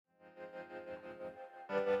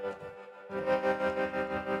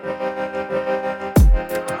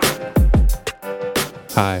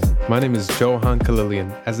My name is Johan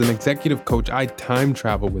Kalilian. As an executive coach, I time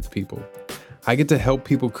travel with people. I get to help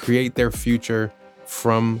people create their future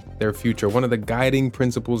from their future. One of the guiding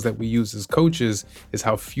principles that we use as coaches is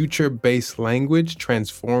how future-based language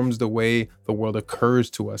transforms the way the world occurs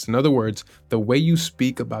to us. In other words, the way you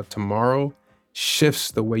speak about tomorrow shifts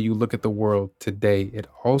the way you look at the world today. It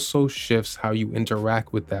also shifts how you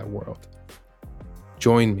interact with that world.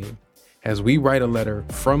 Join me as we write a letter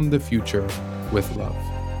from the future with love.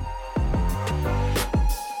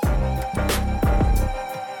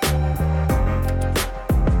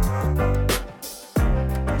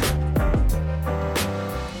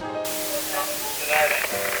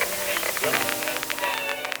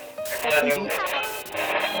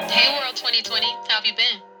 Hey World 2020, how have you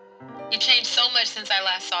been? You changed so much since I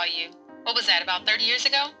last saw you. What was that, about 30 years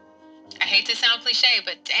ago? I hate to sound cliche,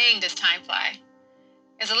 but dang, does time fly.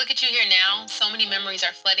 As I look at you here now, so many memories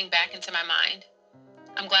are flooding back into my mind.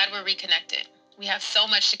 I'm glad we're reconnected. We have so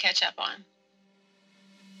much to catch up on.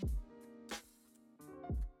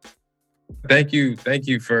 Thank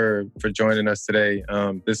you for joining us today.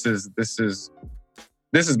 This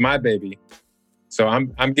is my baby. So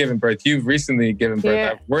I'm giving birth. You've recently given birth.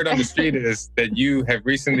 Yeah. Word on the street is that you have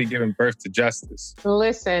recently given birth to Justice.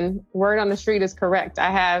 Listen, word on the street is correct.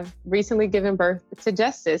 I have recently given birth to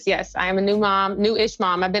Justice. Yes, I am a new-ish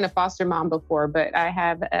mom. I've been a foster mom before, but I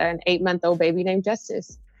have an 8-month-old baby named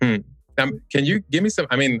Justice. Can you give me some,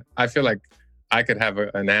 I feel like I could have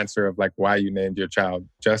an answer of like why you named your child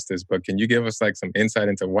Justice, but can you give us like some insight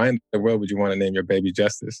into why in the world would you want to name your baby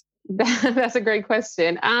Justice? That's a great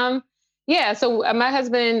question. Yeah, so my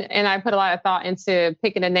husband and I put a lot of thought into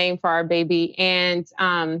picking a name for our baby. And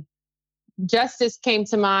Justice came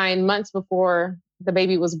to mind months before the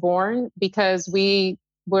baby was born because we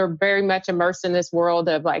were very much immersed in this world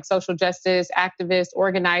of like social justice, activists,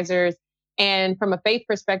 organizers. And from a faith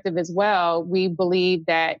perspective as well, we believe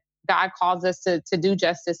that God calls us to do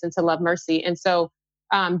justice and to love mercy. And so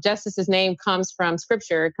Justice's name comes from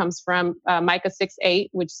scripture. It comes from Micah 6:8,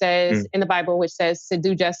 which says in the Bible, which says to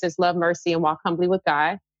do justice, love mercy, and walk humbly with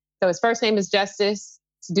God. So his first name is Justice,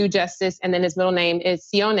 to do justice. And then his middle name is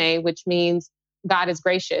Sione, which means God is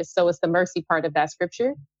gracious. So it's the mercy part of that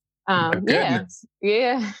scripture. Yeah.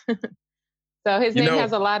 So his name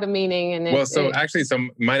has a lot of meaning. And so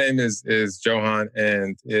my name is Johan,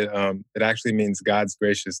 and it actually means God's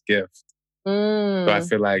gracious gift. So I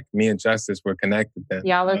feel like me and Justice were connected then.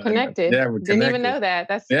 Y'all are connected. Yeah, we're connected. Didn't even know that.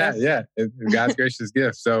 That's It's God's gracious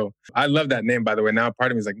gift. So I love that name, by the way. Now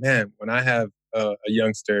part of me is like, man, when I have a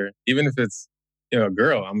youngster, even if it's a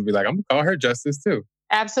girl, I'm gonna be like, I'm gonna call her Justice too.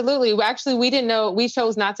 Absolutely. Actually, we didn't know. We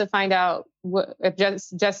chose not to find out if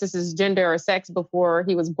Justice's gender or sex before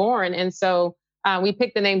he was born, and so we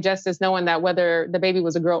picked the name Justice, knowing that whether the baby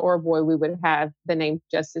was a girl or a boy, we would have the name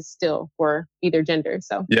Justice still for either gender.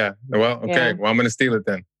 So yeah. Well, okay. Yeah. Well, I'm going to steal it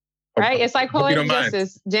then. Right? It's like poetic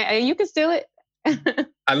justice. You can steal it.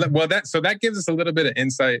 That gives us a little bit of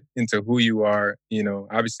insight into who you are.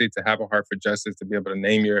 Obviously, to have a heart for justice, to be able to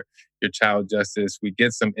name your child Justice, we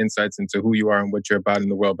get some insights into who you are and what you're about in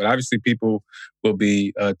the world. But obviously, people will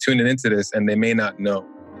be tuning into this, and they may not know,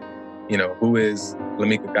 who is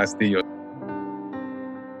Lamika Castillo.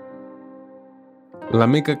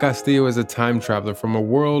 Lamika Castillo is a time traveler from a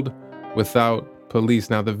world without police.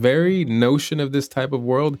 Now, the very notion of this type of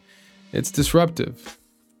world, it's disruptive,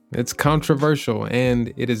 it's controversial,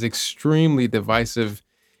 and it is extremely divisive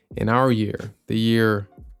in our year, the year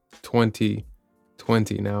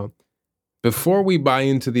 2020. Now, before we buy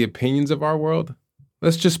into the opinions of our world,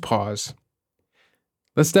 let's just pause.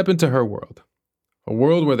 Let's step into her world, a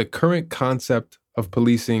world where the current concept of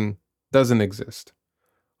policing doesn't exist.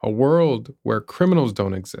 A world where criminals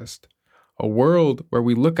don't exist. A world where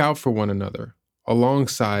we look out for one another,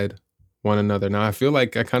 alongside one another. Now, I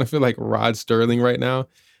kind of feel like Rod Sterling right now,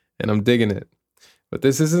 and I'm digging it. But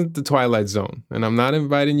this isn't the Twilight Zone, and I'm not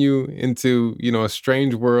inviting you into, a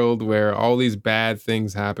strange world where all these bad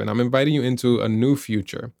things happen. I'm inviting you into a new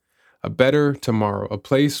future, a better tomorrow, a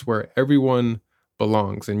place where everyone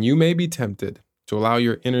belongs. And you may be tempted to allow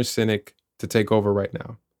your inner cynic to take over right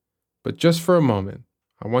now. But just for a moment,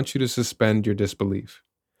 I want you to suspend your disbelief.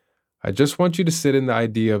 I just want you to sit in the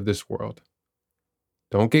idea of this world.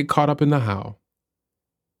 Don't get caught up in the how.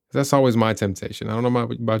 That's always my temptation. I don't know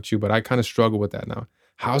about you, but I kind of struggle with that now.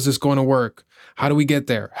 How's this going to work? How do we get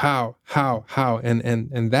there? How?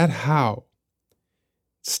 And that how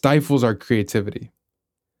stifles our creativity.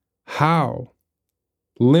 How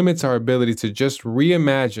limits our ability to just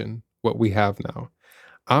reimagine what we have now.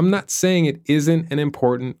 I'm not saying it isn't an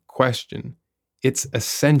important question. It's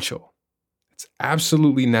essential. It's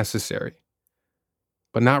absolutely necessary.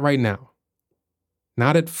 but not right now.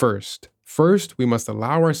 Not at first. First, we must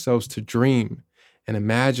allow ourselves to dream and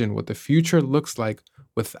imagine what the future looks like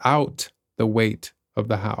without the weight of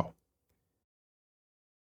the how.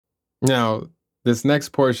 Now, this next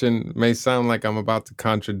portion may sound like I'm about to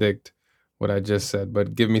contradict what I just said,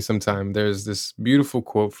 but give me some time. There's this beautiful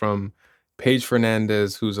quote from Paige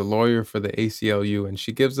Fernandez, who's a lawyer for the ACLU, and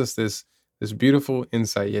she gives us this beautiful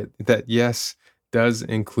insight that yes, does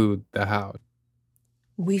include the how.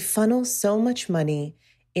 We funnel so much money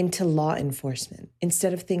into law enforcement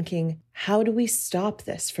instead of thinking, how do we stop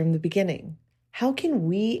this from the beginning? How can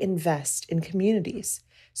we invest in communities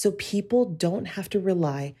so people don't have to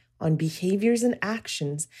rely on behaviors and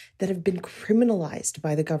actions that have been criminalized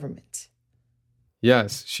by the government?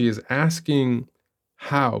 Yes, she is asking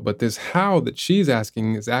how, but this how that she's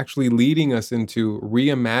asking is actually leading us into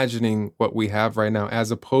reimagining what we have right now,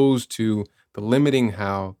 as opposed to the limiting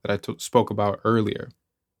how that I spoke about earlier.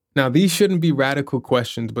 Now, these shouldn't be radical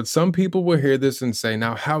questions, but some people will hear this and say,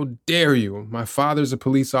 now, how dare you? My father's a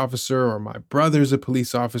police officer, or my brother's a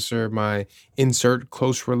police officer. My insert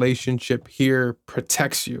close relationship here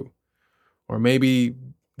protects you. Or maybe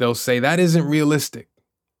they'll say, that isn't realistic.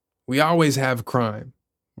 We always have crime.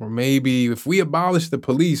 Or maybe if we abolish the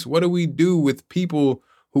police, what do we do with people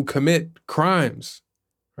who commit crimes?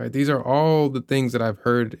 Right? These are all the things that I've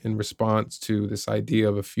heard in response to this idea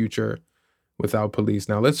of a future without police.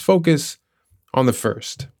 Now, let's focus on the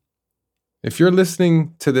first. If you're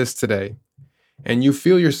listening to this today and you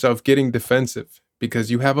feel yourself getting defensive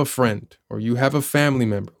because you have a friend or you have a family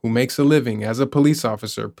member who makes a living as a police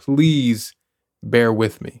officer, please bear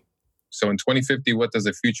with me. So in 2050, what does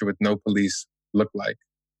a future with no police look like?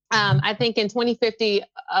 I think in 2050,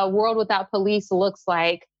 a world without police looks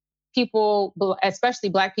like people, especially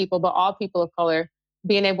Black people, but all people of color,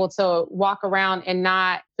 being able to walk around and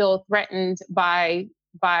not feel threatened by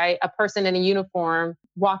a person in a uniform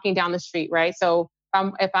walking down the street, right? So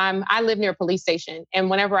I live near a police station, and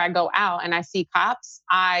whenever I go out and I see cops,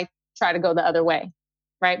 I try to go the other way,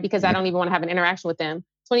 right? Because I don't even want to have an interaction with them.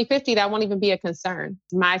 2050, that won't even be a concern.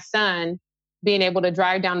 My son being able to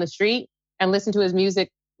drive down the street and listen to his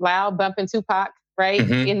music loud, bumping Tupac, right?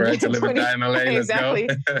 Right, to live and die in LA. Exactly.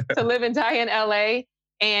 To live and die in LA.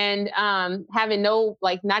 And having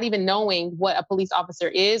not even knowing what a police officer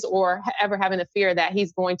is, or ever having the fear that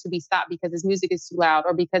he's going to be stopped because his music is too loud,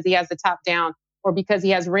 or because he has the top down, or because he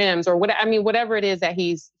has rims, or whatever it is that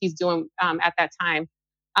he's doing at that time.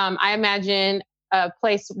 I imagine a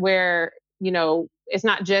place where, it's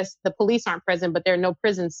not just the police aren't present, but there are no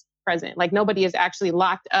prisons present. Like nobody is actually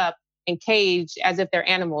locked up and caged as if they're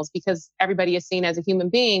animals, because everybody is seen as a human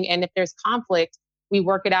being. And if there's conflict, we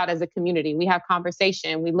work it out as a community. We have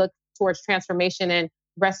conversation. We look towards transformation and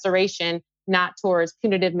restoration, not towards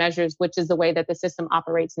punitive measures, which is the way that the system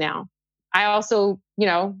operates now. I also,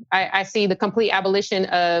 I see the complete abolition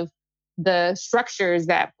of the structures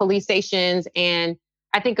that police stations, and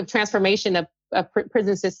I think of transformation of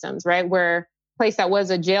prison systems, right? Where a place that was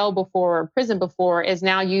a jail before, or prison before, is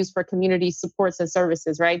now used for community supports and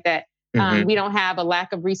services, right? That we don't have a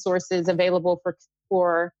lack of resources available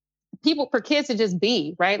for people, for kids to just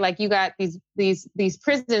be, right? Like you got these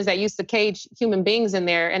prisons that used to cage human beings in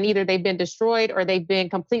there, and either they've been destroyed or they've been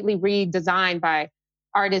completely redesigned by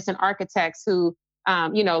artists and architects who,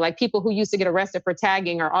 like people who used to get arrested for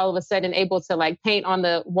tagging are all of a sudden able to like paint on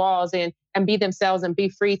the walls and be themselves and be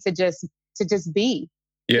free to just be.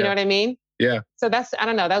 Yeah. You know what I mean? Yeah. So I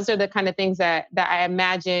don't know. Those are the kind of things that I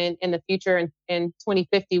imagine in the future in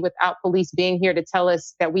 2050, without police being here to tell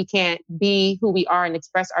us that we can't be who we are and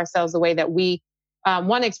express ourselves the way that we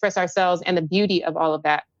want to express ourselves, and the beauty of all of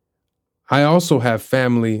that. I also have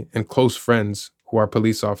family and close friends who are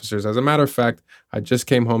police officers. As a matter of fact, I just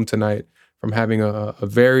came home tonight from having a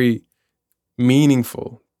very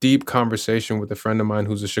meaningful, deep conversation with a friend of mine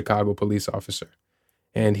who's a Chicago police officer.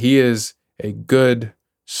 And he is a good,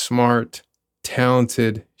 smart,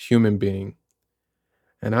 talented human being.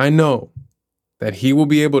 And I know that he will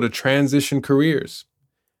be able to transition careers,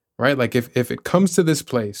 right? Like if it comes to this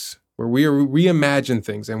place where we reimagine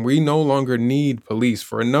things and we no longer need police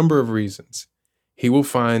for a number of reasons, he will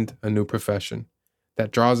find a new profession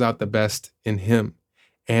that draws out the best in him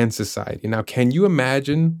and society. Now, can you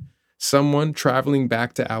imagine someone traveling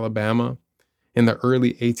back to Alabama in the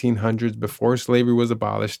early 1800s before slavery was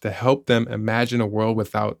abolished to help them imagine a world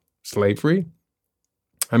without slavery?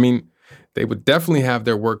 I mean, they would definitely have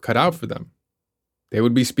their work cut out for them. They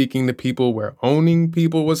would be speaking to people where owning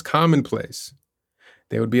people was commonplace.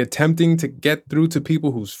 They would be attempting to get through to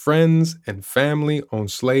people whose friends and family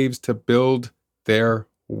owned slaves to build their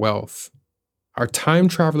wealth. Our time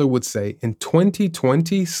traveler would say, in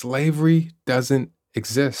 2020, slavery doesn't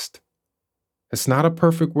exist. It's not a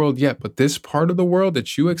perfect world yet, but this part of the world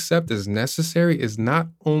that you accept as necessary is not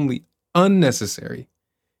only unnecessary,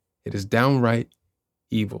 it is downright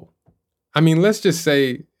evil. I mean, let's just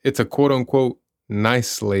say it's a quote unquote nice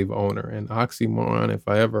slave owner, an oxymoron if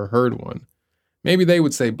I ever heard one. Maybe they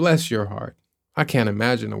would say, bless your heart. I can't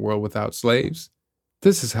imagine a world without slaves.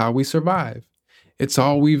 This is how we survive. It's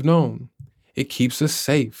all we've known. It keeps us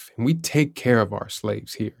safe, and we take care of our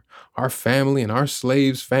slaves here. Our family and our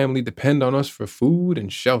slaves' family depend on us for food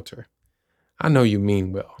and shelter. I know you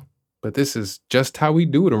mean well, but this is just how we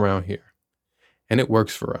do it around here, and it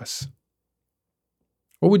works for us.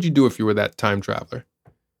 What would you do if you were that time traveler?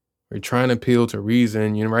 You're trying to appeal to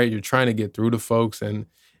reason, right? You're trying to get through to folks, and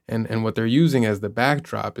what they're using as the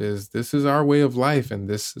backdrop is this is our way of life, and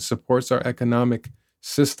this supports our economic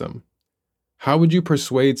system. How would you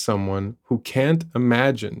persuade someone who can't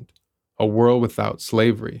imagine a world without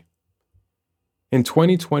slavery? In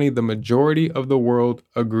 2020, the majority of the world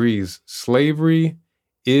agrees slavery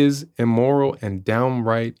is immoral and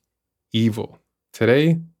downright evil.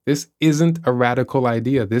 Today, this isn't a radical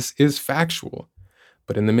idea. This is factual.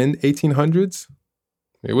 But in the mid-1800s,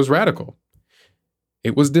 it was radical.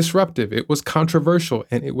 It was disruptive. It was controversial,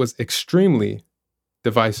 and it was extremely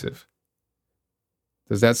divisive.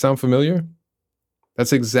 Does that sound familiar?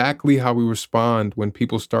 That's exactly how we respond when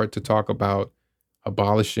people start to talk about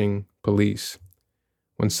abolishing police.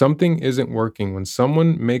 When something isn't working, when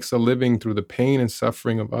someone makes a living through the pain and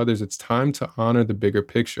suffering of others, it's time to honor the bigger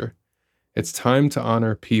picture. It's time to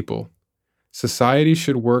honor people. Society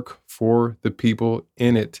should work for the people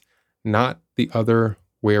in it, not the other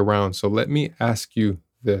way around. So let me ask you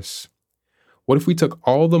this. What if we took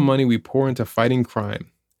all the money we pour into fighting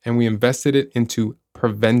crime and we invested it into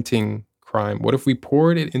preventing crime? What if we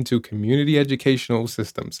poured it into community educational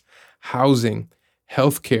systems, housing,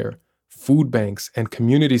 healthcare, food banks, and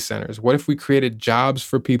community centers? What if we created jobs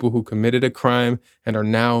for people who committed a crime and are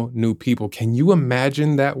now new people? Can you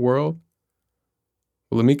imagine that world?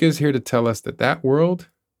 Well, Lamika is here to tell us that that world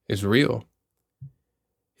is real.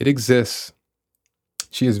 It exists.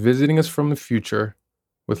 She is visiting us from the future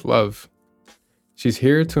with love. She's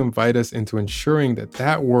here to invite us into ensuring that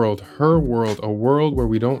that world, her world, a world where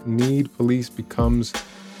we don't need police, becomes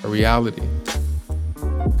a reality.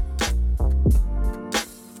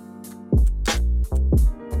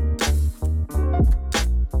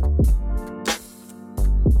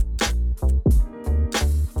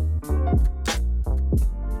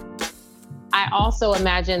 I also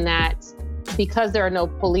imagine that because there are no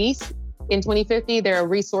police in 2050, there are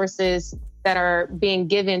resources that are being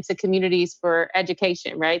given to communities for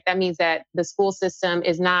education, right? That means that the school system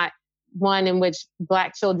is not one in which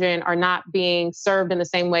Black children are not being served in the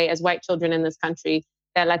same way as white children in this country,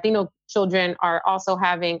 that Latino children are also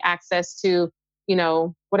having access to,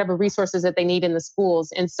 whatever resources that they need in the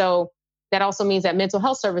schools. And so that also means that mental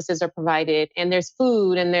health services are provided, and there's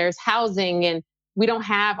food and there's housing, and we don't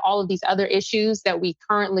have all of these other issues that we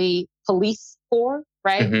currently police for,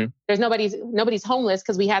 right? Mm-hmm. There's nobody's homeless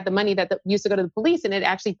because we had the money that used to go to the police, and it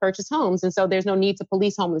actually purchased homes. And so there's no need to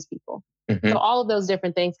police homeless people. Mm-hmm. So all of those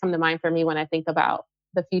different things come to mind for me when I think about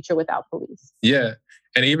the future without police. Yeah.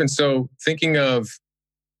 And even so, thinking of,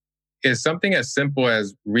 is something as simple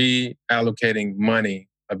as reallocating money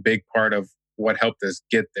a big part of what helped us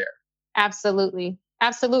get there? Absolutely.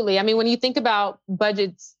 Absolutely. I mean, when you think about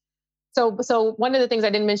budgets, so one of the things I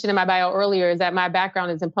didn't mention in my bio earlier is that my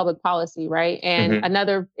background is in public policy, right? And mm-hmm.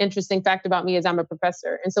 another interesting fact about me is I'm a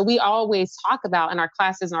professor. And so we always talk about in our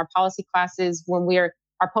classes, in our policy classes,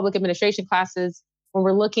 our public administration classes, when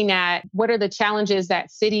we're looking at what are the challenges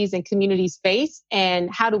that cities and communities face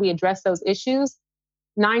and how do we address those issues,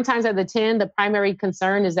 9 times out of 10, the primary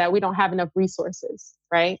concern is that we don't have enough resources,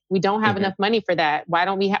 right? We don't have mm-hmm. enough money for that. Why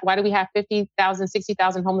do we have 50,000,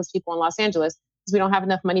 60,000 homeless people in Los Angeles? Because we don't have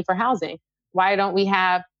enough money for housing. Why don't we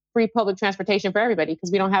have free public transportation for everybody?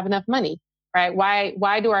 Because we don't have enough money, right?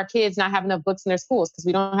 Why do our kids not have enough books in their schools? Because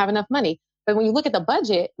we don't have enough money. But when you look at the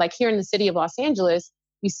budget, like here in the city of Los Angeles,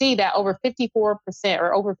 you see that over 54%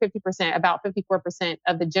 or over 50%, about 54%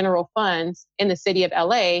 of the general funds in the city of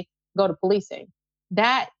LA go to policing.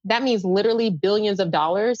 That means literally billions of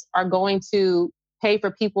dollars are going to pay for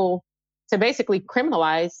people to basically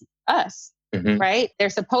criminalize us, mm-hmm. right? They're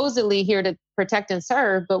supposedly here to protect and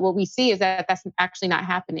serve, but what we see is that that's actually not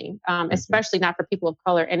happening, mm-hmm. especially not for people of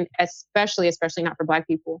color, and especially not for Black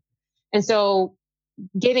people. And so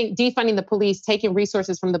defunding the police, taking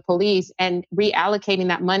resources from the police and reallocating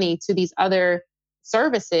that money to these other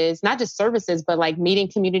services, not just services, but like meeting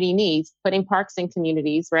community needs, putting parks in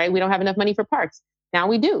communities, right? We don't have enough money for parks. Now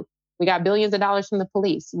we do. We got billions of dollars from the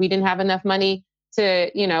police. We didn't have enough money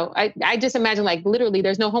to, I just imagine like literally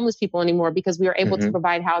there's no homeless people anymore because we were able to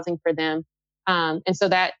provide housing for them. And so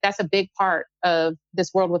that's a big part of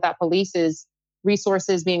this world without police is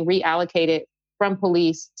resources being reallocated from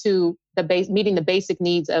police to meeting the basic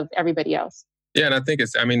needs of everybody else. Yeah, and I think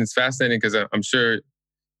it's fascinating because I'm sure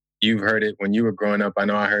you've heard it when you were growing up. I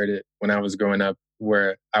know I heard it when I was growing up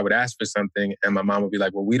where I would ask for something and my mom would be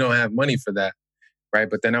like, well, we don't have money for that, right?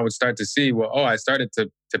 But then I would start to see, I started to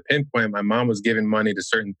pinpoint my mom was giving money to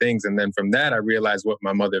certain things. And then from that, I realized what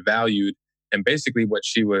my mother valued and basically what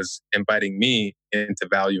she was inviting me into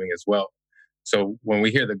valuing as well. So when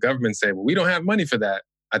we hear the government say, well, we don't have money for that,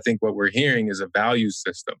 I think what we're hearing is a value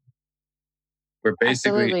system. We're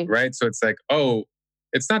basically, Absolutely. right? So it's like,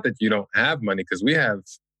 it's not that you don't have money because we have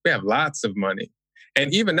lots of money.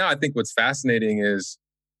 And even now, I think what's fascinating is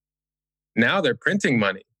now they're printing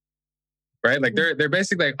money, right? Like they're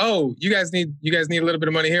basically like, you guys need a little bit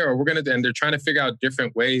of money here, or and they're trying to figure out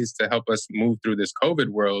different ways to help us move through this COVID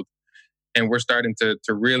world. And we're starting to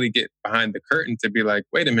really get behind the curtain to be like,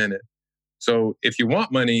 wait a minute. So if you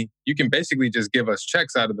want money, you can basically just give us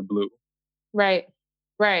checks out of the blue. Right.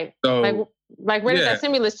 So like where did that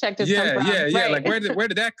stimulus check just come from? Yeah. Right. Like where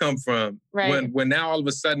did that come from? Right. When now all of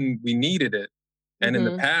a sudden we needed it. And in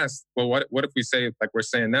the past, well, what if we say, like we're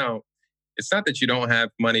saying now, it's not that you don't have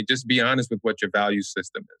money, just be honest with what your value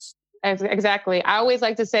system is. Exactly. I always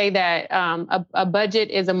like to say that a budget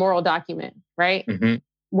is a moral document, right?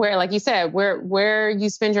 Where, like you said, where you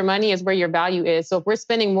spend your money is where your value is. So if we're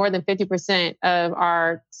spending more than 50% of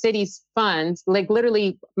our city's funds, like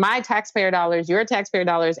literally my taxpayer dollars, your taxpayer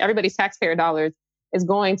dollars, everybody's taxpayer dollars is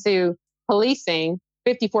going to policing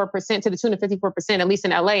 54% to the tune of 54%, at least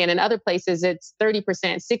in LA. And in other places, it's 30%,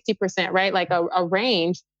 60%, right? Like a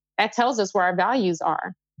range that tells us where our values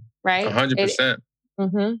are, right? 100%.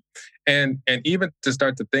 And even to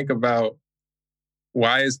start to think about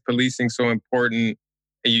why is policing so important?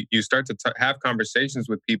 You start to have conversations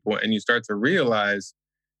with people and you start to realize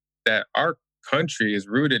that our country is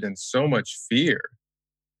rooted in so much fear,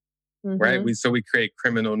 right? So we create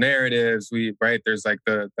criminal narratives. There's like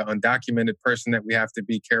the undocumented person that we have to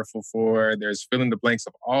be careful for. There's fill in the blanks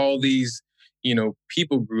of all these,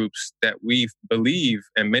 people groups that we believe,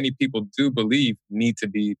 and many people do believe, need to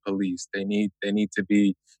be policed. They need to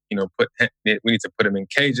be, we need to put them in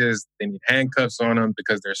cages. They need handcuffs on them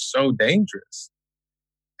because they're so dangerous.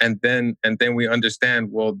 And then we understand,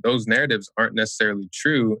 well, those narratives aren't necessarily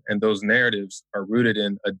true. And those narratives are rooted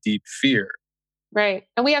in a deep fear. Right.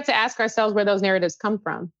 And we have to ask ourselves where those narratives come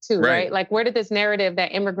from too, right? Like where did this narrative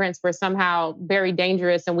that immigrants were somehow very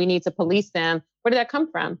dangerous and we need to police them, where did that come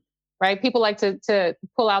from? Right? People like to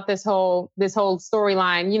pull out this whole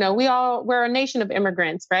storyline. We're a nation of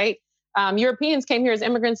immigrants, right? Europeans came here as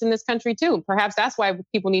immigrants in this country too. Perhaps that's why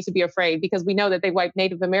people need to be afraid, because we know that they wiped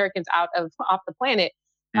Native Americans off the planet.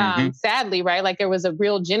 Sadly, right? Like there was a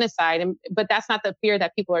real genocide, but that's not the fear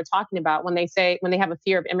that people are talking about when they have a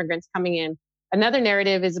fear of immigrants coming in. Another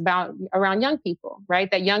narrative is around young people, right?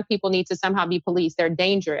 That young people need to somehow be policed. They're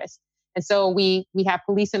dangerous. And so we have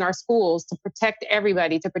police in our schools to protect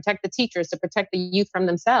everybody, to protect the teachers, to protect the youth from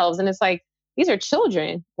themselves. And it's like, these are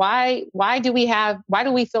children. Why do we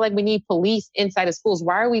feel like we need police inside of schools?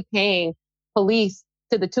 Why are we paying police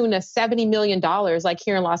to the tune of $70 million, like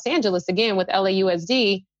here in Los Angeles, again, with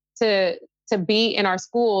LAUSD, to be in our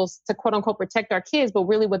schools to quote unquote protect our kids? But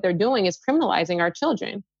really what they're doing is criminalizing our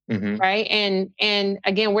children, right? And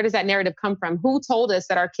again, where does that narrative come from? Who told us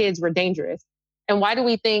that our kids were dangerous? And why do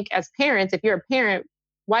we think as parents, if you're a parent,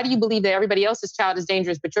 why do you believe that everybody else's child is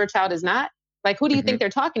dangerous, but your child is not? Like, who do you think they're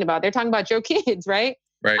talking about? They're talking about your kids, right?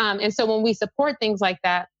 Right. And so when we support things like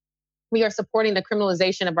that, we are supporting the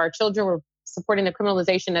criminalization of our children. We're supporting the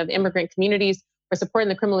criminalization of immigrant communities. We're supporting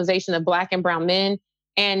the criminalization of Black and brown men.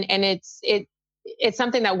 And it's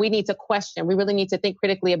something that we need to question. We really need to think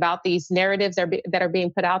critically about these narratives that are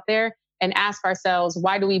being put out there and ask ourselves,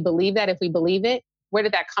 why do we believe that? If we believe it, where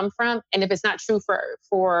did that come from? And if it's not true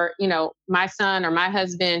for my son or my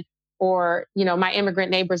husband or, my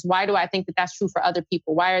immigrant neighbors, why do I think that that's true for other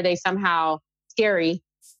people? Why are they somehow scary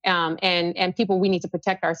and people we need to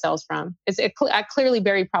protect ourselves from? It's clearly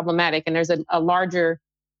very problematic. And there's a larger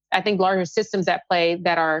systems at play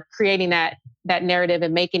that are creating that narrative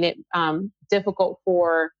and making it difficult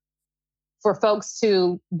for folks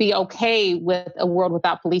to be okay with a world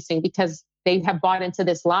without policing, because they have bought into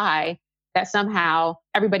this lie that somehow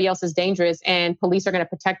everybody else is dangerous and police are going to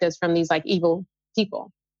protect us from these like evil people.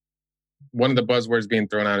 one of the buzzwords being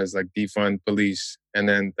thrown out is like defund police. And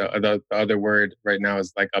then the other word right now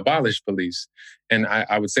is like abolish police. And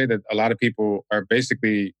I would say that a lot of people are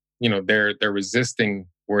basically, they're resisting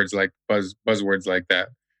words like buzzwords like that,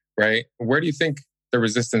 right? Where do you think the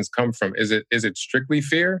resistance come from? Is it strictly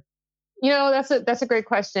fear? That's a great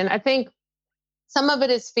question. I think some of it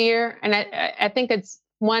is fear. And I think it's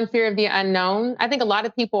one, fear of the unknown. I think a lot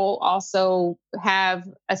of people also have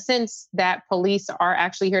a sense that police are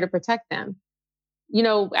actually here to protect them.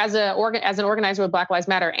 As an organizer with Black Lives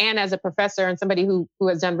Matter and as a professor and somebody who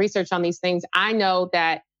has done research on these things, I know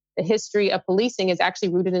that the history of policing is actually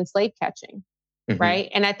rooted in slave catching, right?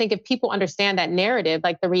 And I think if people understand that narrative,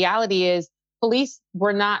 like the reality is police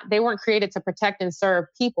weren't created to protect and serve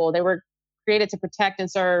people. They were created to protect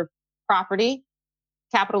and serve property,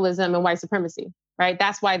 capitalism, and white supremacy, right?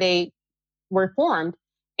 That's why they were formed.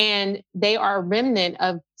 And they are a remnant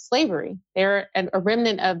of slavery. They're a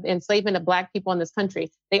remnant of enslavement of Black people in this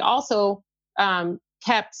country. They also were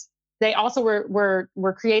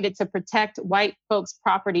created to protect white folks'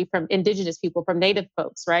 property from indigenous people, from Native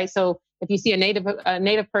folks, right? So if you see a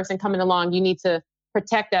Native person coming along, you need to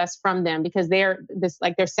protect us from them because they're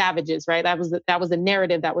savages, right? That was the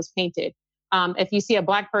narrative that was painted. If you see a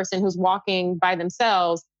Black person who's walking by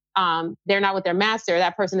themselves, they're not with their master.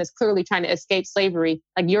 That person is clearly trying to escape slavery.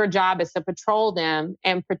 Like your job is to patrol them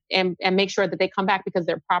and make sure that they come back because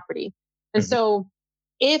they're property. And so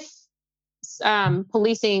if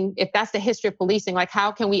policing, if that's the history of policing, like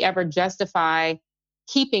how can we ever justify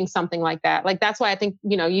keeping something like that? Like that's why I think,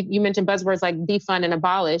 you mentioned buzzwords like defund and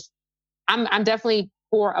abolish. I'm definitely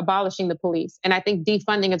for abolishing the police. And I think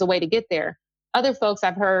defunding is a way to get there. Other folks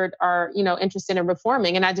I've heard are, interested in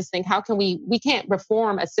reforming. And I just think, how can we can't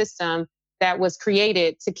reform a system that was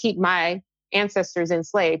created to keep my ancestors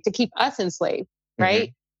enslaved, to keep us enslaved,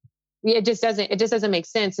 right? It just doesn't make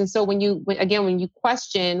sense. And so when you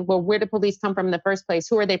question, well, where do police come from in the first place?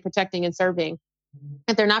 Who are they protecting and serving?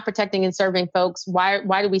 If they're not protecting and serving folks,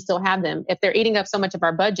 why do we still have them? If they're eating up so much of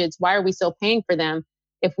our budgets, why are we still paying for them?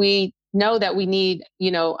 If we know that we need,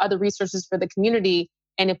 other resources for the community,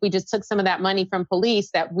 and if we just took some of that money from police,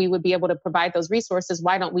 that we would be able to provide those resources,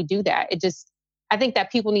 why don't we do that? I think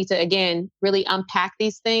that people need to, again, really unpack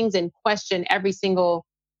these things and question every single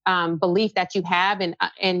belief that you have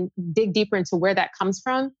and dig deeper into where that comes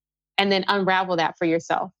from and then unravel that for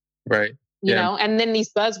yourself. Right. You know, and then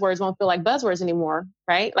these buzzwords won't feel like buzzwords anymore,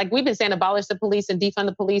 right? Like we've been saying abolish the police and defund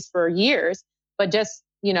the police for years, but just,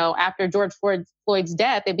 after George Floyd's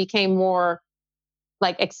death, it became more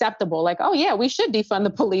like acceptable, like, oh yeah, we should defund the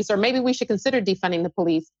police, or maybe we should consider defunding the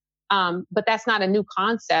police. But that's not a new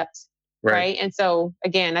concept, right? And so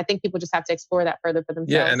again, I think people just have to explore that further for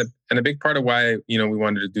themselves. Yeah, and a big part of why, we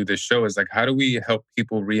wanted to do this show is like, how do we help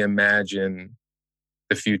people reimagine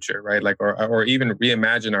the future, right? Like, or even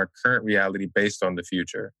reimagine our current reality based on the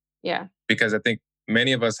future. Yeah. Because I think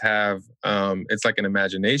many of us have, it's like an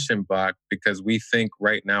imagination block because we think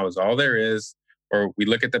right now is all there is. Or we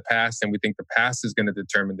look at the past and we think the past is going to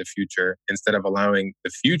determine the future instead of allowing the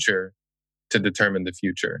future to determine the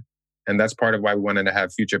future. And that's part of why we wanted to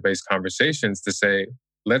have future-based conversations to say,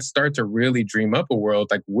 let's start to really dream up a world.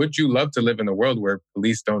 Like, would you love to live in a world where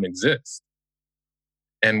police don't exist?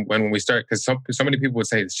 And when we start, because so many people would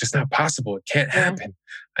say, it's just not possible. It can't happen.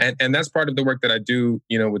 And that's part of the work that I do,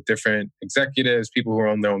 with different executives, people who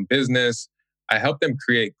own their own business. I help them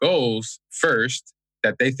create goals first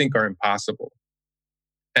that they think are impossible.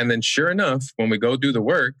 And then sure enough, when we go do the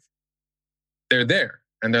work, they're there.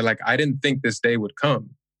 And they're like, I didn't think this day would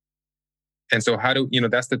come. And so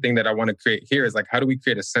that's the thing that I want to create here is like, how do we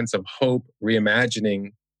create a sense of hope,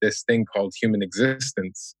 reimagining this thing called human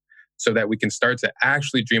existence so that we can start to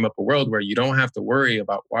actually dream up a world where you don't have to worry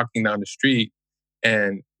about walking down the street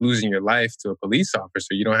and losing your life to a police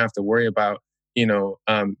officer. You don't have to worry about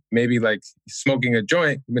maybe like smoking a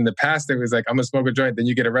joint. In the past, it was like, I'm gonna smoke a joint, then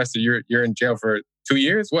you get arrested. You're in jail for 2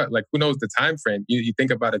 years. What? Like, who knows the time frame? You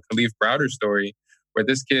think about a Kalief Browder story where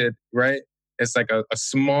this kid, right? It's like a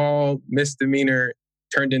small misdemeanor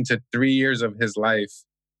turned into 3 years of his life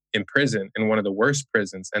in prison, in one of the worst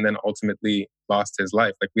prisons, and then ultimately lost his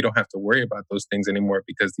life. Like, we don't have to worry about those things anymore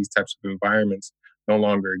because these types of environments no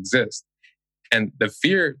longer exist. And the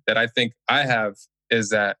fear that I think I have is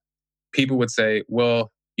that people would say,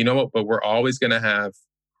 well, you know what, but we're always going to have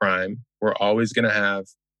crime. We're always going to have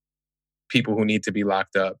people who need to be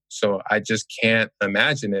locked up. So I just can't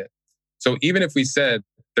imagine it. So even if we said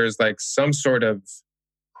there's like some sort of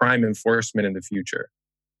crime enforcement in the future,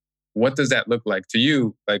 what does that look like to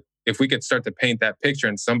you? Like, if we could start to paint that picture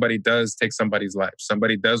and somebody does take somebody's life,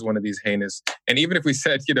 somebody does one of these heinous, and even if we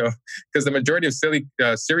said, because the majority of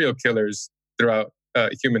serial killers throughout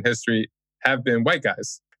human history have been white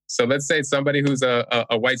guys. So let's say somebody who's a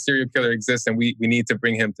white serial killer exists and we need to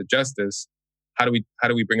bring him to justice. How do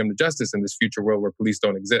we bring him to justice in this future world where police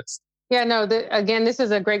don't exist? Yeah, no, again, this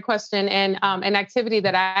is a great question, and an activity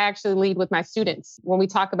that I actually lead with my students. When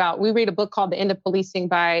we read a book called The End of Policing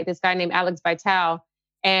by this guy named Alex Vital,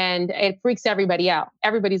 and it freaks everybody out.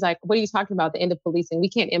 Everybody's like, what are you talking about, the end of policing? We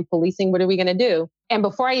can't end policing. What are we going to do? And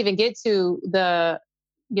before I even get to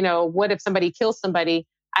what if somebody kills somebody,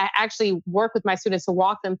 I actually work with my students to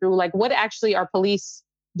walk them through, like, what actually are police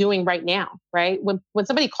doing right now, right? When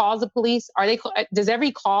somebody calls the police, does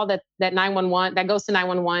every call that 911, that goes to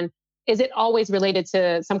 911, is it always related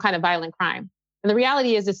to some kind of violent crime? And the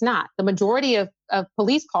reality is it's not. The majority of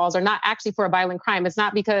police calls are not actually for a violent crime. It's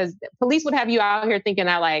not because police would have you out here thinking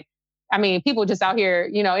that, people just out here,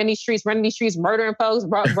 in these streets, running these streets, murdering folks,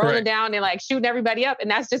 rolling Right. down and shooting everybody up. And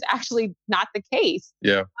that's just actually not the case.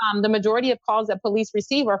 Yeah. The majority of calls that police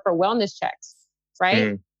receive are for wellness checks,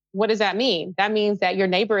 right? What does that mean? That means that your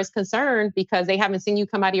neighbor is concerned because they haven't seen you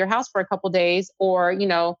come out of your house for a couple of days, or,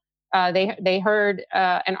 they heard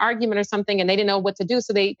an argument or something and they didn't know what to do.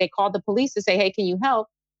 So they called the police to say, hey, can you help?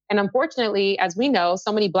 And unfortunately, as we know,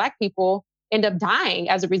 so many Black people end up dying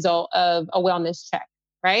as a result of a wellness check,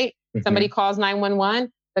 right? Mm-hmm. Somebody calls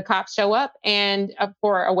 911, the cops show up and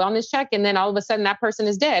for a wellness check. And then all of a sudden that person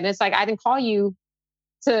is dead. And it's like, I didn't call you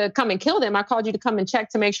to come and kill them. I called you to come and check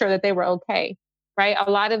to make sure that they were okay, right? A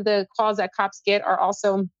lot of the calls that cops get are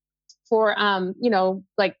also for,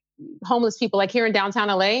 homeless people. Like here in downtown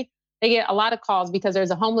LA, they get a lot of calls because there's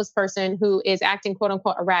a homeless person who is acting quote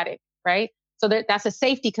unquote erratic, right? So that's a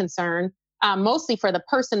safety concern, mostly for the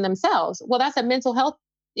person themselves. Well, that's a mental health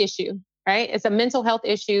issue, right? It's a mental health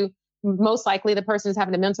issue. Most likely the person is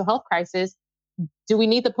having a mental health crisis. Do we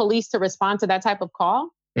need the police to respond to that type of call?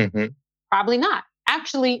 Mm-hmm. Probably not.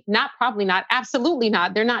 Actually, not probably not. Absolutely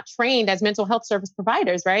not. They're not trained as mental health service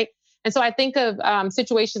providers, right? And so I think of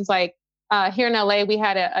situations like here in LA, we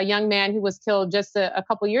had a young man who was killed just a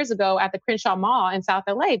couple years ago at the Crenshaw Mall in South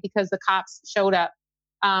LA because the cops showed up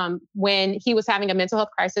when he was having a mental health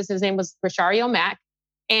crisis. His name was Rishario Mack.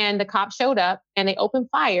 And the cops showed up and they opened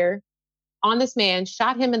fire on this man,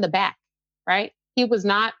 shot him in the back, right? He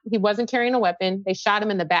wasn't carrying a weapon. They shot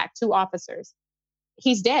him in the back, 2 officers.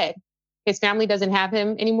 He's dead. His family doesn't have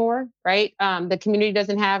him anymore, right? The community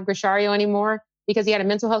doesn't have Rishario anymore, because he had a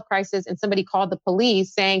mental health crisis and somebody called the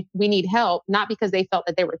police saying, we need help, not because they felt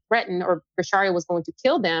that they were threatened or Rishario was going to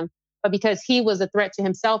kill them, but because he was a threat to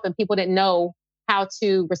himself and people didn't know how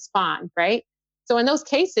to respond, right? So in those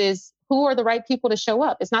cases, who are the right people to show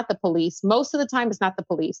up? It's not the police. Most of the time, it's not the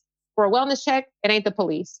police. For a wellness check, it ain't the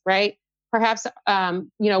police, right? Perhaps,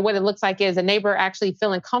 what it looks like is a neighbor actually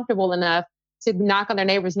feeling comfortable enough to knock on their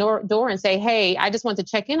neighbor's door and say, hey, I just want to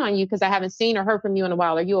check in on you because I haven't seen or heard from you in a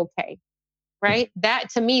while. Are you okay? Right?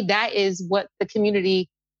 That, to me, that is what community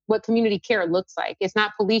care looks like. It's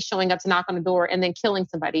not police showing up to knock on the door and then killing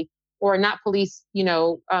somebody, or not police,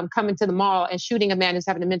 coming to the mall and shooting a man who's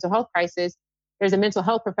having a mental health crisis. There's a mental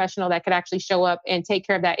health professional that could actually show up and take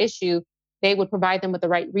care of that issue. They would provide them with the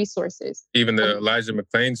right resources. Even the Elijah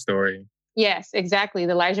McClain story. Yes, exactly.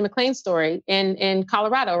 The Elijah McClain story in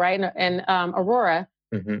Colorado, right? And Aurora.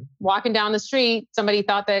 Mm-hmm. Walking down the street, somebody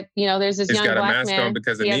thought that, there's this young black man. He's got a mask on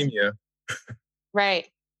because of anemia. Right.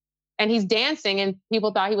 And he's dancing and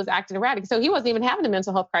people thought he was acting erratic. So he wasn't even having a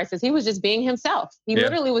mental health crisis. He was just being himself. He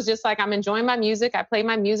literally was just like, I'm enjoying my music. I play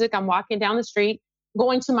my music. I'm walking down the street,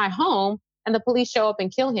 going to my home, and the police show up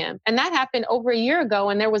and kill him. And that happened over a year ago,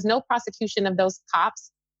 and there was no prosecution of those cops.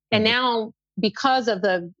 Mm-hmm. And now, because of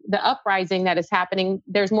the uprising that is happening,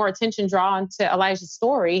 there's more attention drawn to Elijah's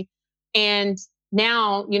story. And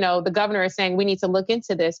now, the governor is saying we need to look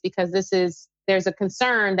into this because there's a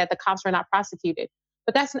concern that the cops are not prosecuted.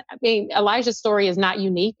 But Elijah's story is not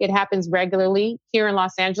unique. It happens regularly here in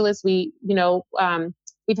Los Angeles. We've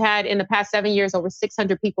had in the past 7 years over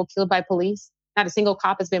 600 people killed by police. Not a single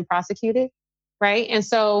cop has been prosecuted, right? And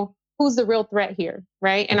so who's the real threat here,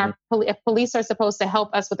 right? And if police are supposed to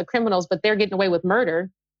help us with the criminals, but they're getting away with murder,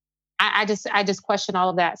 I just question all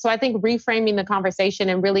of that. So I think reframing the conversation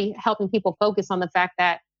and really helping people focus on the fact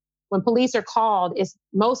that when police are called, it's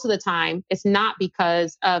most of the time, it's not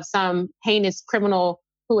because of some heinous criminal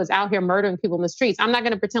who is out here murdering people in the streets. I'm not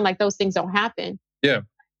going to pretend like those things don't happen. Yeah.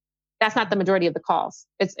 That's not the majority of the calls.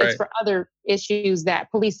 It's for other issues that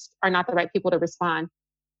police are not the right people to respond.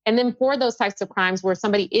 And then for those types of crimes where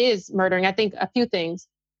somebody is murdering, I think a few things.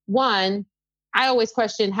 One, I always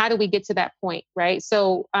question, how do we get to that point, right?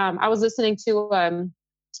 So I was listening to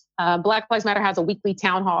Black Lives Matter has a weekly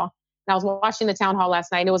town hall. And I was watching the town hall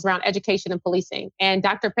last night, and it was around education and policing. And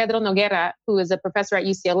Dr. Pedro Noguera, who is a professor at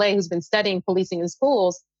UCLA who's been studying policing in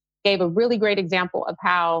schools, gave a really great example of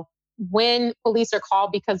how when police are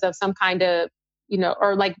called because of some kind of,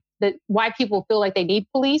 or like why people feel like they need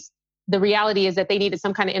police, the reality is that they needed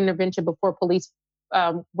some kind of intervention before police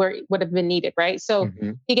where it would have been needed, right? So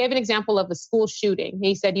he gave an example of a school shooting.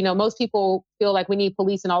 He said, most people feel like we need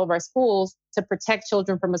police in all of our schools to protect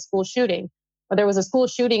children from a school shooting. But there was a school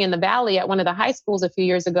shooting in the Valley at one of the high schools a few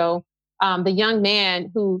years ago. The young man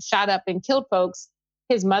who shot up and killed folks,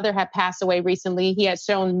 his mother had passed away recently. He had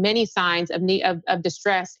shown many signs of need of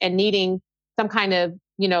distress and needing some kind of,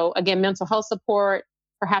 again, mental health support,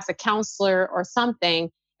 perhaps a counselor or something.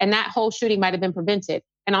 And that whole shooting might have been prevented.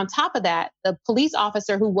 And on top of that, the police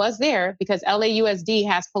officer who was there, because LAUSD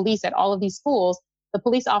has police at all of these schools, the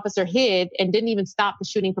police officer hid and didn't even stop the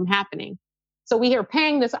shooting from happening. So we are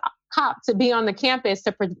paying this cop to be on the campus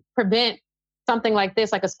to prevent something like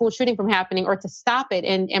this, like a school shooting from happening, or to stop it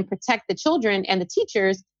and protect the children and the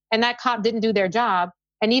teachers. And that cop didn't do their job.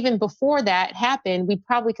 And even before that happened, we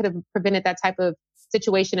probably could have prevented that type of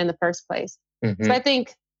situation in the first place. So I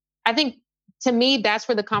think to me, that's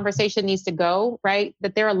where the conversation needs to go, right?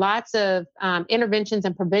 That there are lots of interventions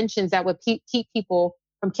and preventions that would keep people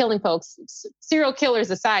from killing folks, serial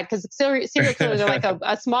killers aside, because serial killers are like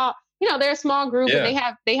a small, they're a small group and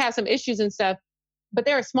they have some issues and stuff, but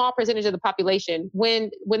they're a small percentage of the population.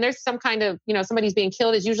 When there's some kind of, somebody's being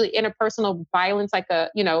killed, is usually interpersonal violence, like a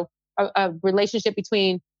relationship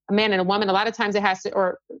between a man and a woman. A lot of times it has to,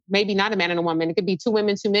 or maybe not a man and a woman. It could be two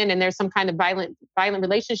women, two men, and there's some kind of violent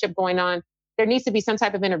relationship going on. There needs to be some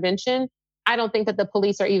type of intervention. I don't think that the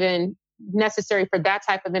police are even necessary for that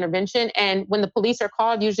type of intervention. And when the police are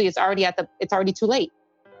called, usually it's already too late.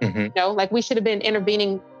 Like we should have been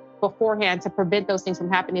intervening beforehand to prevent those things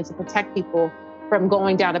from happening, to protect people from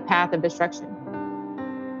going down a path of destruction.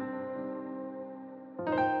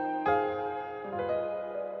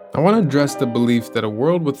 I want to address the belief that a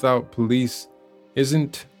world without police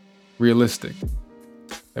isn't realistic,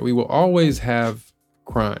 that we will always have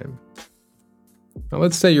crime. Now,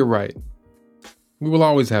 let's say you're right. We will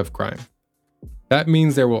always have crime. That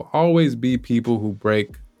means there will always be people who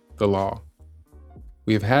break the law.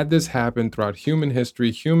 We have had this happen throughout human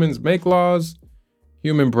history. Humans make laws,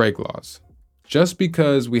 humans break laws. Just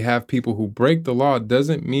because we have people who break the law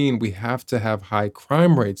doesn't mean we have to have high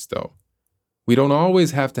crime rates, though. We don't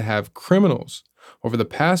always have to have criminals. Over the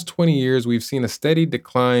past 20 years, we've seen a steady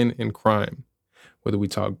decline in crime. Whether we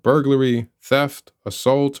talk burglary, theft,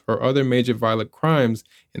 assault, or other major violent crimes,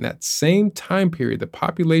 in that same time period, the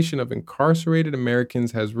population of incarcerated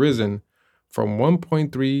Americans has risen from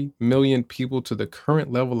 1.3 million people to the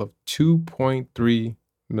current level of 2.3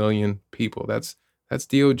 million people. That's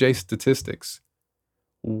DOJ statistics.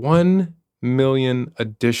 1 million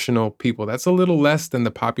additional people. That's a little less than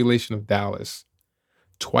the population of Dallas.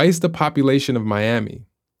 Twice the population of Miami.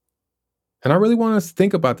 And I really want us to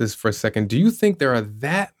think about this for a second. Do you think there are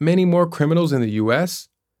that many more criminals in the US?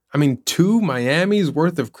 I mean, 2 Miami's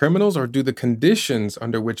worth of criminals? Or do the conditions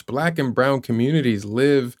under which Black and brown communities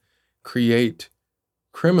live create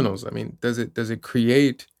criminals? I mean, does it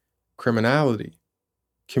create criminality?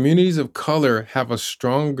 Communities of color have a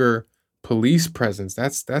stronger police presence.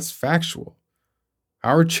 That's factual.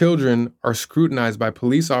 Our children are scrutinized by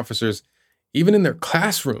police officers even in their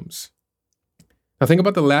classrooms. Now think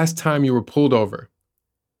about the last time you were pulled over.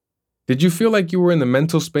 Did you feel like you were in the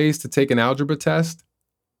mental space to take an algebra test?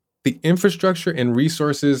 The infrastructure and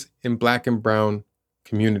resources in Black and brown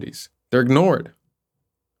communities, they're ignored.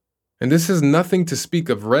 And this is nothing to speak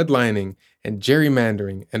of redlining and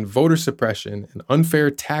gerrymandering and voter suppression and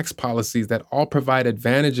unfair tax policies that all provide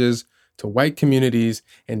advantages to white communities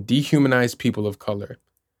and dehumanize people of color.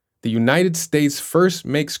 The United States first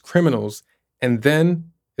makes criminals and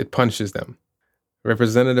then it punishes them.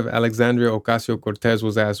 Representative Alexandria Ocasio-Cortez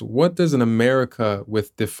was asked, what does an America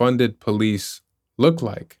with defunded police look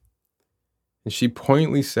like? And she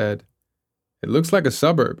pointedly said, it looks like a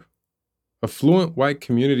suburb. Affluent white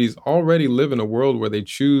communities already live in a world where they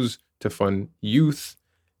choose to fund youth,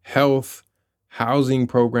 health, housing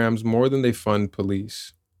programs more than they fund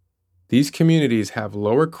police. These communities have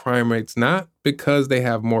lower crime rates not because they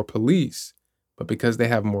have more police, but because they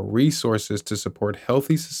have more resources to support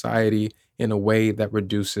healthy society in a way that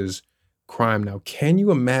reduces crime. Now, can you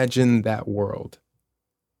imagine that world?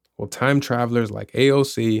 Well, time travelers like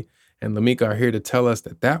AOC and Lamika are here to tell us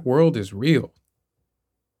that that world is real.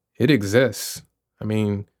 It exists. I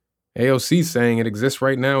mean, AOC saying it exists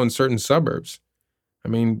right now in certain suburbs. I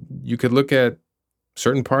mean, you could look at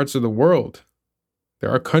certain parts of the world. There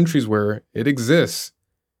are countries where it exists.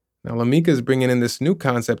 Now, Lamika is bringing in this new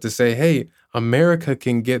concept to say, hey, America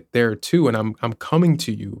can get there too, and I'm coming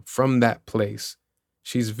to you from that place.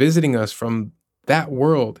 She's visiting us from that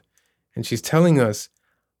world, and she's telling us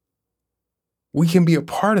we can be a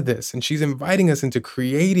part of this, and she's inviting us into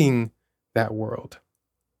creating that world.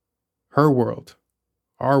 Her world,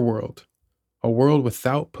 our world. A world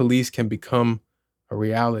without police can become a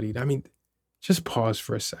reality. I mean, just pause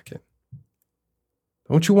for a second.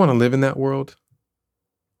 Don't you want to live in that world?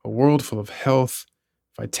 A world full of health,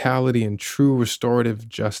 vitality, and true restorative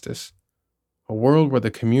justice. A world where the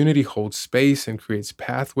community holds space and creates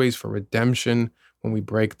pathways for redemption when we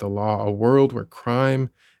break the law. A world where crime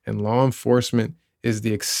and law enforcement is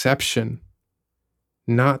the exception,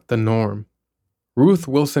 not the norm. Ruth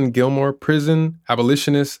Wilson Gilmore, prison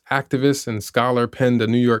abolitionist, activist, and scholar, penned a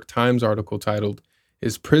New York Times article titled,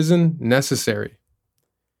 "Is Prison Necessary?"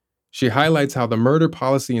 She highlights how the murder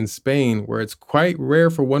policy in Spain, where it's quite rare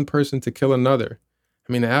for one person to kill another.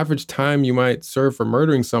 I mean, the average time you might serve for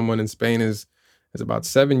murdering someone in Spain is about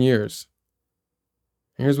 7 years.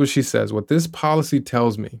 Here's what she says. What this policy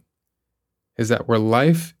tells me is that where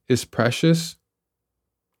life is precious,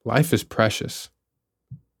 life is precious.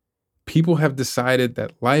 People have decided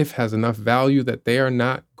that life has enough value that they are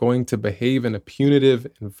not going to behave in a punitive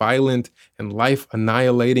and violent and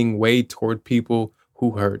life-annihilating way toward people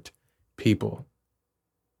who hurt people.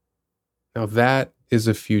 Now that is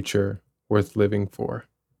a future worth living for.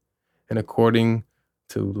 And according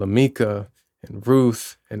to Lamika and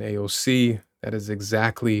Ruth and AOC, that is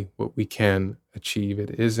exactly what we can achieve.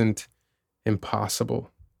 It isn't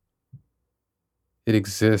impossible. It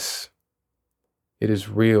exists. It is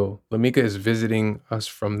real. Lamika is visiting us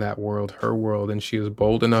from that world, her world, and she is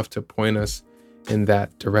bold enough to point us in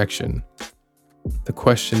that direction. The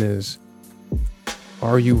question is,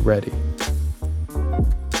 are you ready?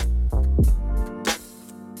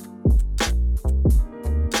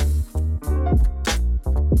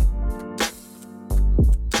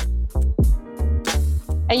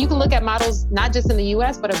 And you can look at models not just in the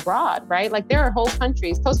US, but abroad, right? Like there are whole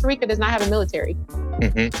countries. Costa Rica does not have a military,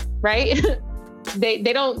 right? They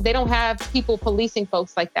don't have people policing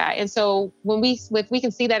folks like that. And so if we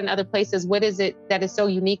can see that in other places, what is it that is so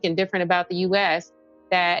unique and different about the US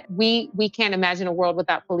that we can't imagine a world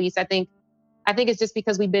without police? I think it's just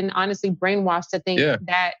because we've been honestly brainwashed to think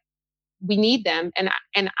that we need them.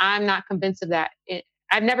 And I'm not convinced of that.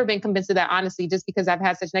 I've never been convinced of that, honestly, just because I've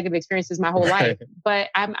had such negative experiences my whole life. But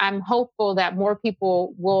I'm hopeful that more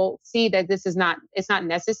people will see that it's not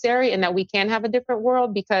necessary and that we can have a different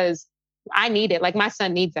world, because I need it. Like my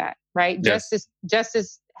son needs that, right? Yes.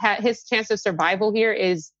 Justice, his chance of survival here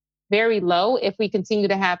is very low if we continue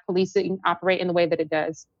to have policing operate in the way that it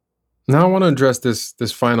does. Now I want to address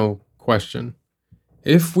this final question.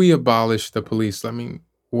 If we abolish the police, I mean,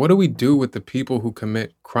 what do we do with the people who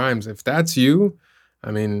commit crimes? If that's you,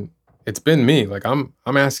 I mean, it's been me. Like I'm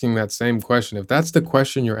asking that same question. If that's the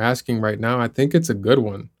question you're asking right now, I think it's a good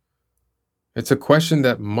one. It's a question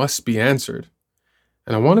that must be answered.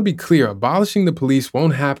 And I want to be clear, abolishing the police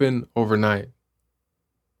won't happen overnight.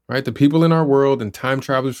 Right? The people in our world and time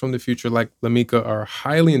travelers from the future like Lamika are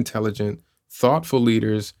highly intelligent, thoughtful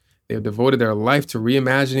leaders. They have devoted their life to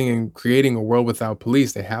reimagining and creating a world without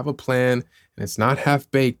police. They have a plan, and it's not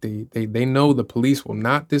half-baked. They know the police will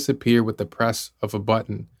not disappear with the press of a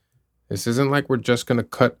button. This isn't like we're just going to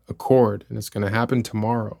cut a cord and it's going to happen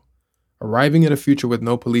tomorrow. Arriving at a future with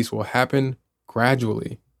no police will happen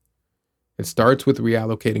gradually. It starts with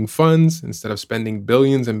reallocating funds. Instead of spending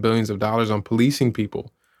billions and billions of dollars on policing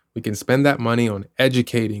people, we can spend that money on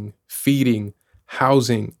educating, feeding,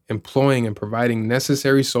 housing, employing, and providing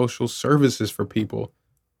necessary social services for people.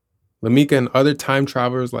 Lamika and other time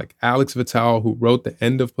travelers like Alex Vitale, who wrote The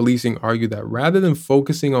End of Policing, argue that rather than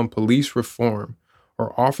focusing on police reform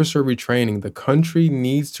or officer retraining, the country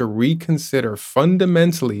needs to reconsider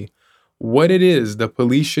fundamentally what it is the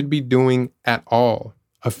police should be doing at all.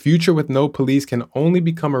 A future with no police can only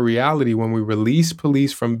become a reality when we release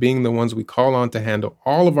police from being the ones we call on to handle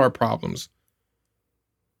all of our problems.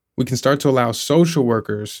 We can start to allow social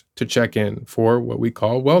workers to check in for what we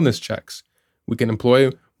call wellness checks. We can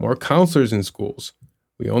employ more counselors in schools.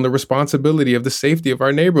 We own the responsibility of the safety of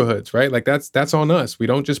our neighborhoods, right? Like that's on us. We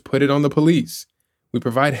don't just put it on the police. We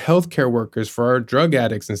provide healthcare workers for our drug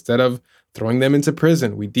addicts instead of throwing them into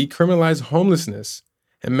prison. We decriminalize homelessness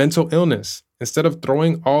and mental illness. Instead of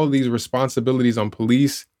throwing all of these responsibilities on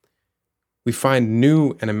police, we find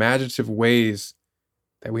new and imaginative ways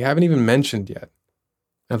that we haven't even mentioned yet.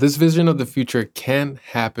 Now, this vision of the future can't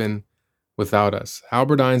happen without us.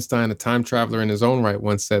 Albert Einstein, a time traveler in his own right,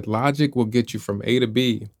 once said, "Logic will get you from A to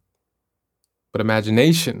B, but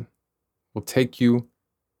imagination will take you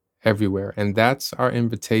everywhere." And that's our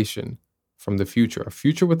invitation from the future. A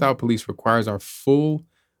future without police requires our full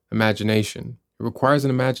imagination. It requires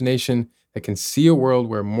an imagination that can see a world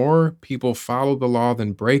where more people follow the law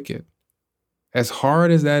than break it. As hard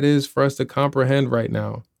as that is for us to comprehend right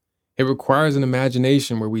now, it requires an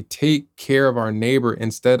imagination where we take care of our neighbor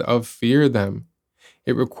instead of fear them.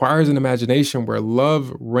 It requires an imagination where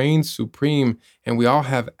love reigns supreme and we all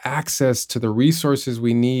have access to the resources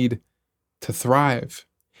we need to thrive.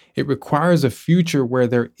 It requires a future where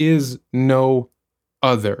there is no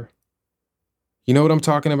other. You know what I'm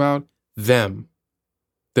talking about? Them.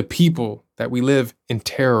 The people that we live in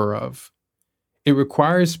terror of. It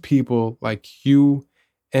requires people like you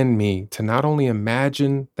and me to not only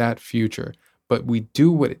imagine that future, but we do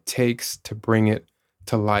what it takes to bring it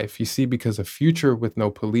to life. You see, because a future with no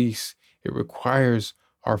police, it requires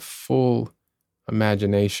our full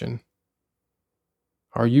imagination.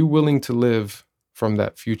 Are you willing to live from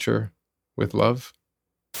that future with love?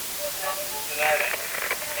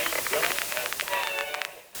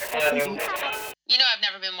 You know, I've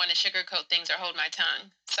never been one to sugarcoat things or hold my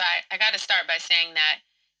tongue. So I got to start by saying that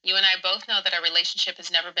you and I both know that our relationship has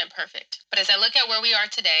never been perfect. But as I look at where we are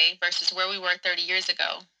today versus where we were 30 years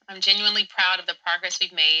ago, I'm genuinely proud of the progress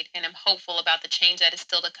we've made and I'm hopeful about the change that is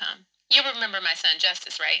still to come. You remember my son,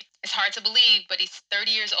 Justice, right? It's hard to believe, but he's 30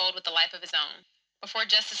 years old with a life of his own. Before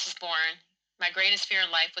Justice was born, my greatest fear in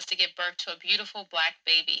life was to give birth to a beautiful black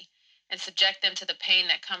baby and subject them to the pain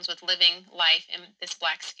that comes with living life in this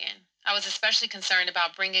black skin. I was especially concerned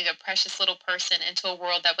about bringing a precious little person into a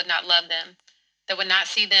world that would not love them, that would not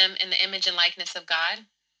see them in the image and likeness of God,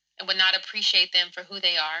 and would not appreciate them for who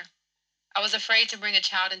they are. I was afraid to bring a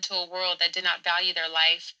child into a world that did not value their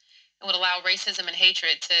life and would allow racism and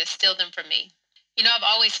hatred to steal them from me. You know, I've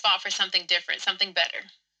always fought for something different, something better.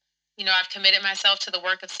 You know, I've committed myself to the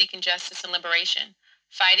work of seeking justice and liberation,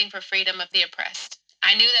 fighting for freedom of the oppressed.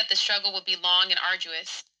 I knew that the struggle would be long and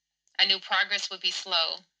arduous. I knew progress would be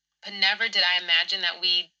slow, but never did I imagine that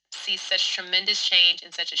we'd see such tremendous change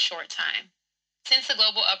in such a short time. Since the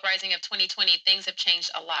global uprising of 2020, things have changed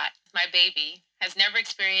a lot. My baby has never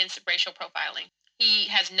experienced racial profiling. He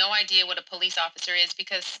has no idea what a police officer is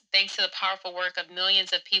because thanks to the powerful work of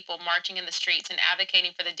millions of people marching in the streets and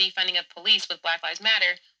advocating for the defunding of police with Black Lives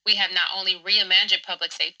Matter, we have not only reimagined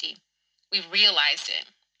public safety, we've realized it.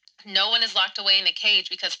 No one is locked away in a cage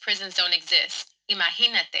because prisons don't exist.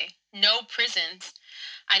 Imagínate, no prisons.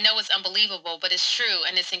 I know it's unbelievable, but it's true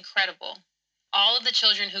and it's incredible. All of the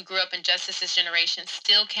children who grew up in Justice's generation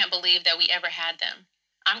still can't believe that we ever had them.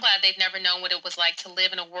 I'm glad they've never known what it was like to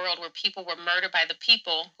live in a world where people were murdered by the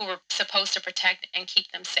people who were supposed to protect and keep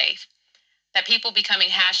them safe. That people becoming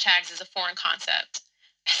hashtags is a foreign concept.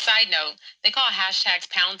 Side note, they call hashtags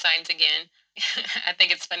pound signs again. I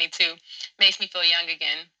think it's funny too. Makes me feel young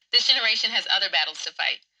again. This generation has other battles to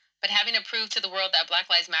fight, but having to prove to the world that Black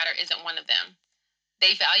Lives Matter isn't one of them.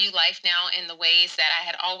 They value life now in the ways that I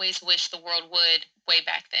had always wished the world would way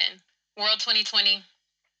back then. World 2020,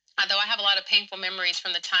 although I have a lot of painful memories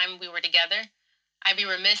from the time we were together, I'd be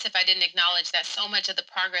remiss if I didn't acknowledge that so much of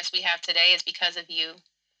the progress we have today is because of you.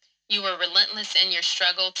 You were relentless in your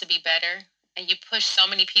struggle to be better, and you pushed so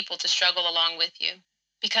many people to struggle along with you.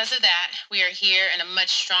 Because of that, we are here in a much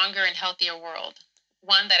stronger and healthier world,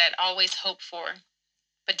 one that I'd always hoped for,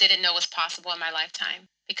 but didn't know was possible in my lifetime.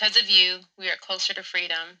 Because of you, we are closer to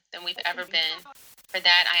freedom than we've ever been. For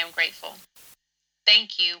that, I am grateful.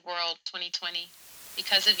 Thank you, World 2020.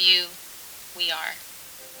 Because of you, we are.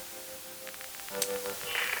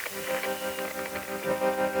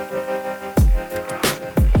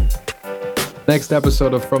 Next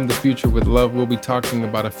episode of From the Future with Love, we'll be talking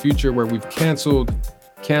about a future where we've canceled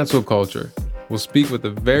cancel culture. We'll speak with a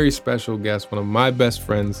very special guest, one of my best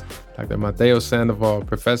friends, Dr. Mateo Sandoval,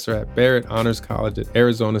 professor at Barrett Honors College at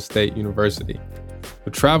Arizona State University.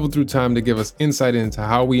 We'll travel through time to give us insight into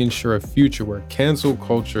how we ensure a future where cancel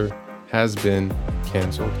culture has been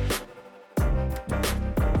canceled.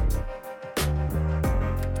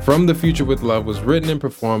 From the Future with Love was written and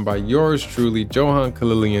performed by yours truly, Johan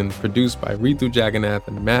Kalilian, produced by Ritu Jagannath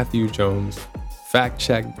and Matthew Jones,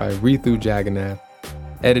 fact-checked by Ritu Jagannath,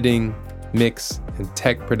 editing, mix, and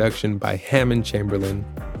tech production by Hammond Chamberlain,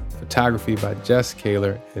 photography by Jess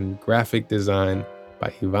Kaler, and graphic design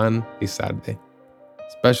by Ivan Lizarde.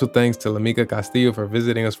 Special thanks to Lamika Castillo for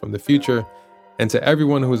visiting us from the future, and to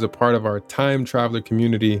everyone who is a part of our time traveler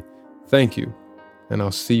community, thank you, and I'll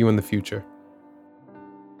see you in the future.